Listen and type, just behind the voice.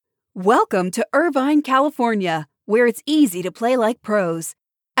Welcome to Irvine, California, where it's easy to play like pros.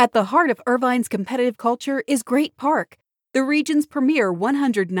 At the heart of Irvine's competitive culture is Great Park, the region's premier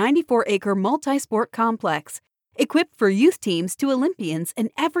 194-acre multi-sport complex, equipped for youth teams to Olympians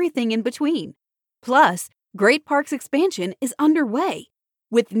and everything in between. Plus, Great Park's expansion is underway.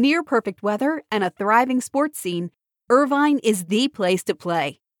 With near-perfect weather and a thriving sports scene, Irvine is the place to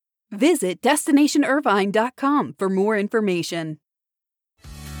play. Visit DestinationIrvine.com for more information.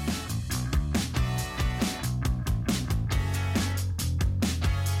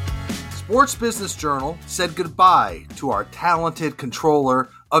 Sports Business Journal said goodbye to our talented controller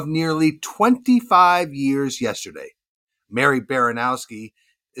of nearly 25 years yesterday. Mary Baranowski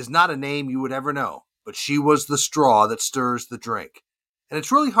is not a name you would ever know, but she was the straw that stirs the drink. And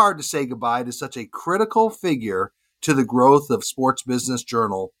it's really hard to say goodbye to such a critical figure to the growth of Sports Business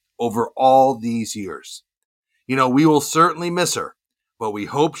Journal over all these years. You know, we will certainly miss her, but we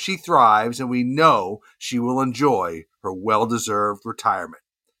hope she thrives and we know she will enjoy her well-deserved retirement.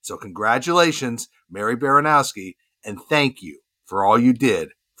 So congratulations, Mary Baranowski, and thank you for all you did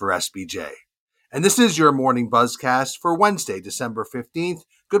for SBJ. And this is your Morning Buzzcast for Wednesday, December 15th.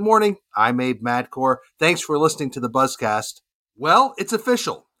 Good morning. I'm Abe Madkour. Thanks for listening to the Buzzcast. Well, it's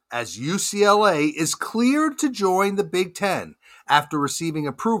official, as UCLA is cleared to join the Big Ten after receiving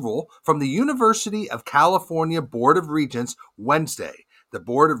approval from the University of California Board of Regents Wednesday. The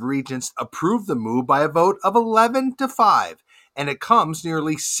Board of Regents approved the move by a vote of 11-5. And it comes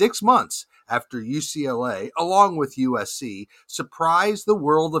nearly 6 months after UCLA, along with USC, surprised the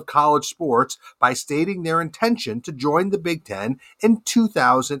world of college sports by stating their intention to join the Big Ten in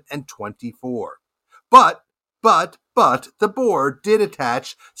 2024. But the board did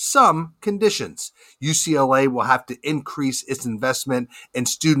attach some conditions. UCLA will have to increase its investment in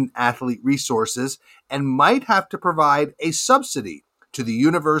student-athlete resources and might have to provide a subsidy to the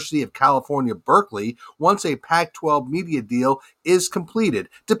University of California, Berkeley, once a Pac-12 media deal is completed,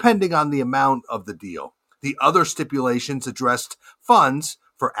 depending on the amount of the deal. The other stipulations addressed funds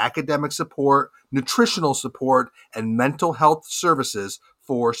for academic support, nutritional support, and mental health services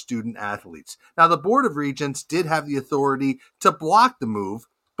for student athletes. Now, the Board of Regents did have the authority to block the move,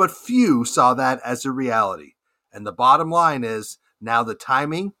 but few saw that as a reality. And the bottom line is, now the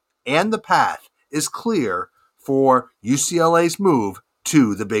timing and the path is clear for UCLA's move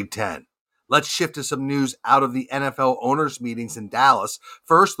to the Big Ten. Let's shift to some news out of the NFL owners' meetings in Dallas.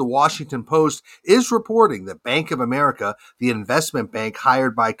 First, the Washington Post is reporting that Bank of America, the investment bank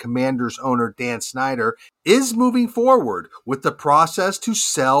hired by Commanders owner Dan Snyder, is moving forward with the process to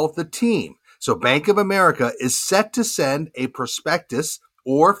sell the team. So Bank of America is set to send a prospectus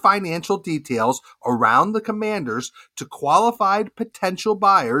or financial details around the Commanders to qualified potential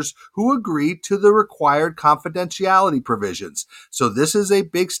buyers who agree to the required confidentiality provisions. So this is a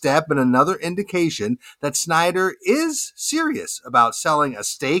big step and another indication that Snyder is serious about selling a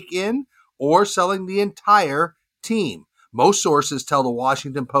stake in or selling the entire team. Most sources tell the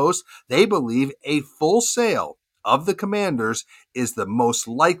Washington Post they believe a full sale of the Commanders is the most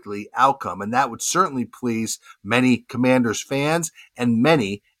likely outcome, and that would certainly please many Commanders fans and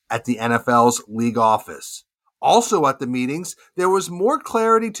many at the NFL's league office. Also at the meetings, there was more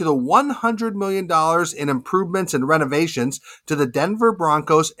clarity to the $100 million in improvements and renovations to the Denver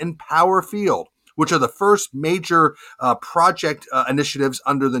Broncos and Power Field, which are the first major project initiatives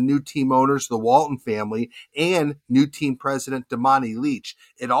under the new team owners, the Walton family, and new team president, Damani Leach.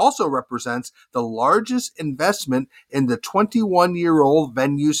 It also represents the largest investment in the 21-year-old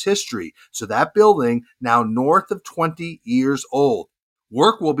venue's history. So that building now north of 20 years old.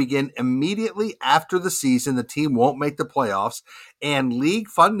 Work will begin immediately after the season. The team won't make the playoffs, and league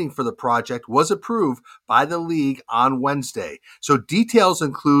funding for the project was approved by the league on Wednesday. So details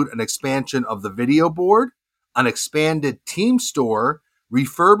include an expansion of the video board, an expanded team store,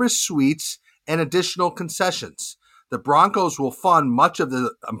 refurbished suites, and additional concessions. The Broncos will fund much of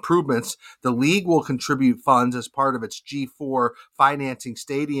the improvements. The league will contribute funds as part of its G4 financing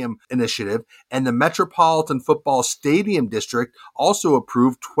stadium initiative, and the Metropolitan Football Stadium District also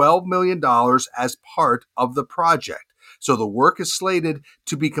approved $12 million as part of the project. So the work is slated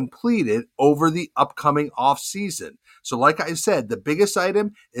to be completed over the upcoming offseason. So like I said, the biggest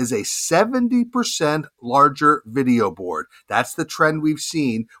item is a 70% larger video board. That's the trend we've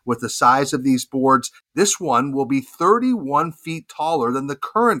seen with the size of these boards. This one will be 31 feet taller than the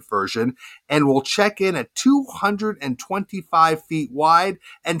current version and will check in at 225 feet wide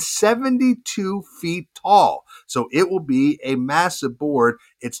and 72 feet tall. So it will be a massive board.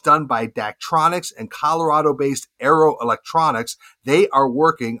 It's done by Daktronics and Colorado-based Aero Electronics. They are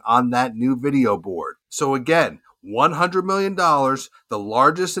working on that new video board. So again, $100 million, the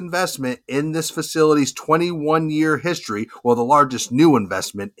largest investment in this facility's 21-year history, well, the largest new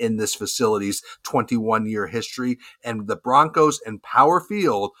investment in this facility's 21-year history. And the Broncos and Power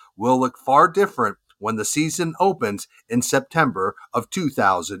Field will look far different when the season opens in September of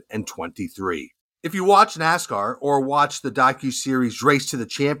 2023. If you watch NASCAR or watch the docuseries Race to the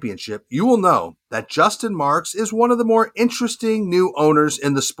Championship, you will know that Justin Marks is one of the more interesting new owners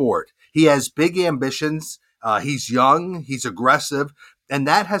in the sport. He has big ambitions. He's young, he's aggressive, and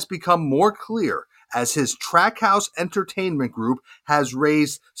that has become more clear as his Trackhouse Entertainment Group has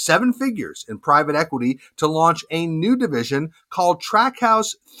raised 7 figures in private equity to launch a new division called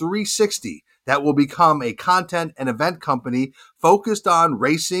Trackhouse 360 that will become a content and event company focused on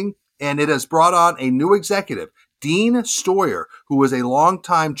racing, and it has brought on a new executive, Dean Stoyer, who is a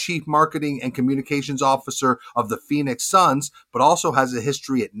longtime chief marketing and communications officer of the Phoenix Suns, but also has a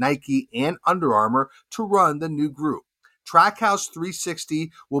history at Nike and Under Armour to run the new group. Trackhouse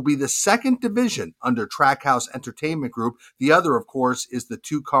 360 will be the second division under Trackhouse Entertainment Group. The other, of course, is the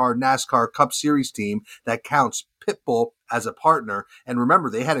 2-car NASCAR Cup Series team that counts Pitbull as a partner. And remember,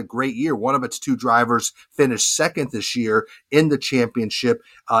 they had a great year. One of its 2 drivers finished second this year in the championship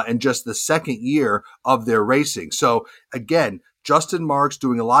in just the second year of their racing. So again, Justin Marks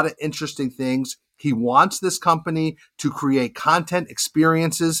doing a lot of interesting things. He wants this company to create content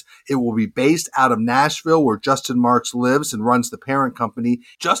experiences. It will be based out of Nashville, where Justin Marks lives and runs the parent company.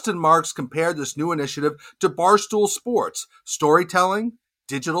 Justin Marks compared this new initiative to Barstool Sports: storytelling,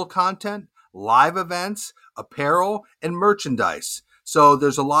 digital content, live events, apparel, and merchandise. So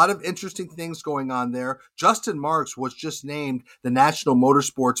there's a lot of interesting things going on there. Justin Marks was just named the National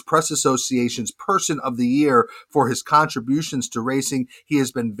Motorsports Press Association's Person of the Year for his contributions to racing. He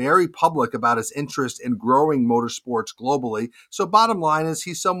has been very public about his interest in growing motorsports globally. So bottom line is,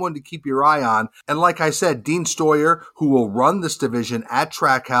 he's someone to keep your eye on. And like I said, Dean Stoyer, who will run this division at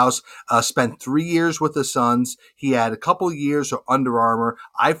Trackhouse, spent 3 years with the Suns. He had a couple years of Under Armour.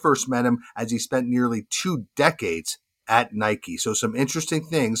 I first met him as he spent nearly 2 decades at Nike. So some interesting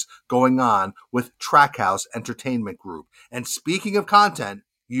things going on with Trackhouse Entertainment Group. And speaking of content,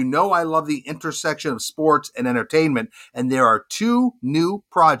 you know I love the intersection of sports and entertainment, and there are 2 new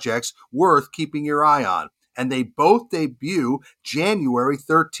projects worth keeping your eye on. And they both debut January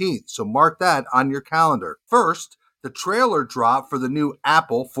 13th, so mark that on your calendar. First, the trailer dropped for the new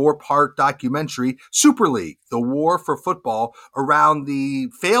Apple 4-part documentary, Super League, the war for football, around the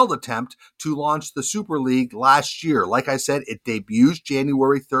failed attempt to launch the Super League last year. Like I said, it debuts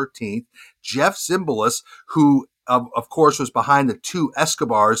January 13th. Jeff Zimbalist, who of course was behind the 2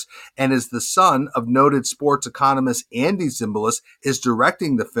 Escobars and is the son of noted sports economist Andy Zimbalist, is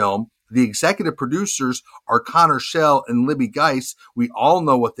directing the film. The executive producers are Connor Schell and Libby Geis. We all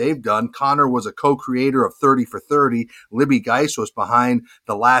know what they've done. Connor was a co-creator of 30 for 30. Libby Geis was behind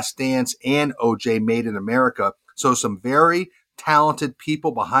The Last Dance and OJ Made in America. So some very talented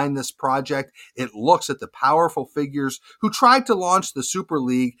people behind this project. It looks at the powerful figures who tried to launch the Super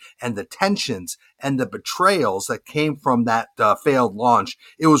League and the tensions and the betrayals that came from that failed launch.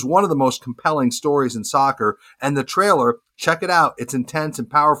 It was one of the most compelling stories in soccer, and the trailer, check it out. It's intense and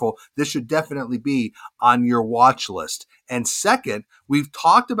powerful. This should definitely be on your watch list. And second, we've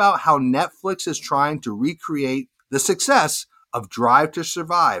talked about how Netflix is trying to recreate the success of Drive to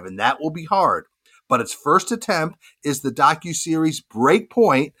Survive, and that will be hard. But its first attempt is the docuseries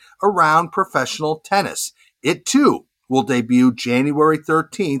Breakpoint around professional tennis. It too will debut January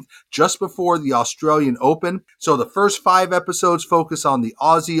 13th, just before the Australian Open. So the first 5 episodes focus on the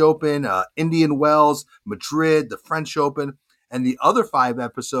Aussie Open, Indian Wells, Madrid, the French Open, and the other 5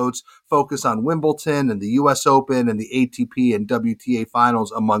 episodes focus on Wimbledon and the US Open and the ATP and WTA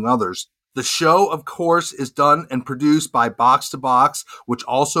finals, among others. The show, of course, is done and produced by Box to Box, which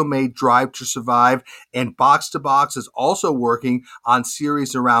also made Drive to Survive. And Box to Box is also working on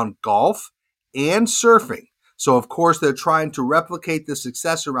series around golf and surfing. So, of course, they're trying to replicate the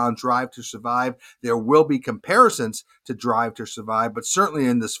success around Drive to Survive. There will be comparisons to Drive to Survive, but certainly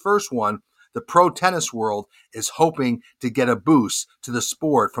in this first one, the pro tennis world is hoping to get a boost to the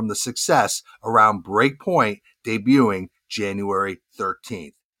sport from the success around Breakpoint, debuting January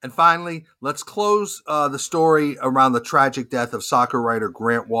 13th. And finally, let's close the story around the tragic death of soccer writer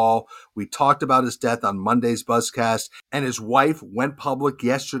Grant Wahl. We talked about his death on Monday's Buzzcast, and his wife went public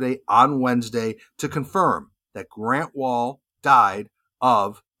yesterday on Wednesday to confirm that Grant Wahl died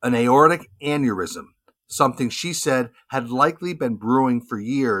of an aortic aneurysm, something she said had likely been brewing for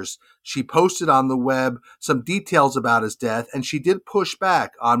years. She posted on the web some details about his death, and she did push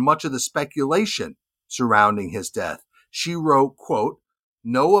back on much of the speculation surrounding his death. She wrote, quote,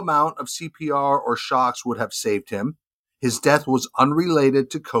 No amount of CPR or shocks would have saved him. His death was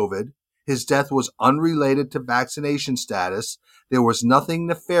unrelated to COVID. His death was unrelated to vaccination status. There was nothing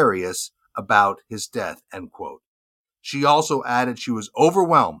nefarious about his death, end quote. She also added she was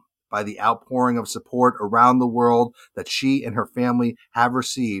overwhelmed by the outpouring of support around the world that she and her family have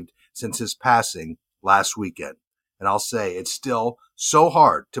received since his passing last weekend. And I'll say it's still so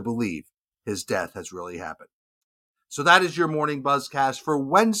hard to believe his death has really happened. So that is your Morning Buzzcast for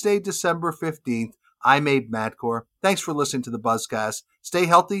Wednesday, December 15th. I'm Abe Madkour. Thanks for listening to the Buzzcast. Stay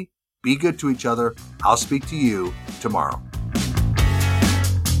healthy. Be good to each other. I'll speak to you tomorrow.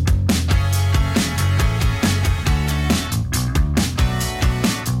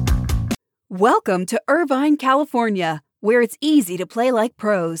 Welcome to Irvine, California, where it's easy to play like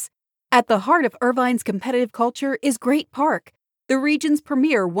pros. At the heart of Irvine's competitive culture is Great Park, the region's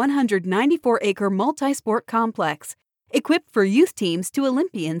premier 194-acre multi-sport complex, equipped for youth teams to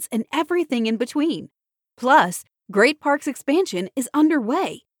Olympians and everything in between. Plus, Great Park's expansion is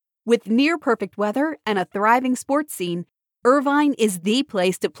underway. With near-perfect weather and a thriving sports scene, Irvine is the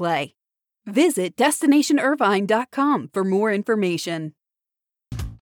place to play. Visit DestinationIrvine.com for more information.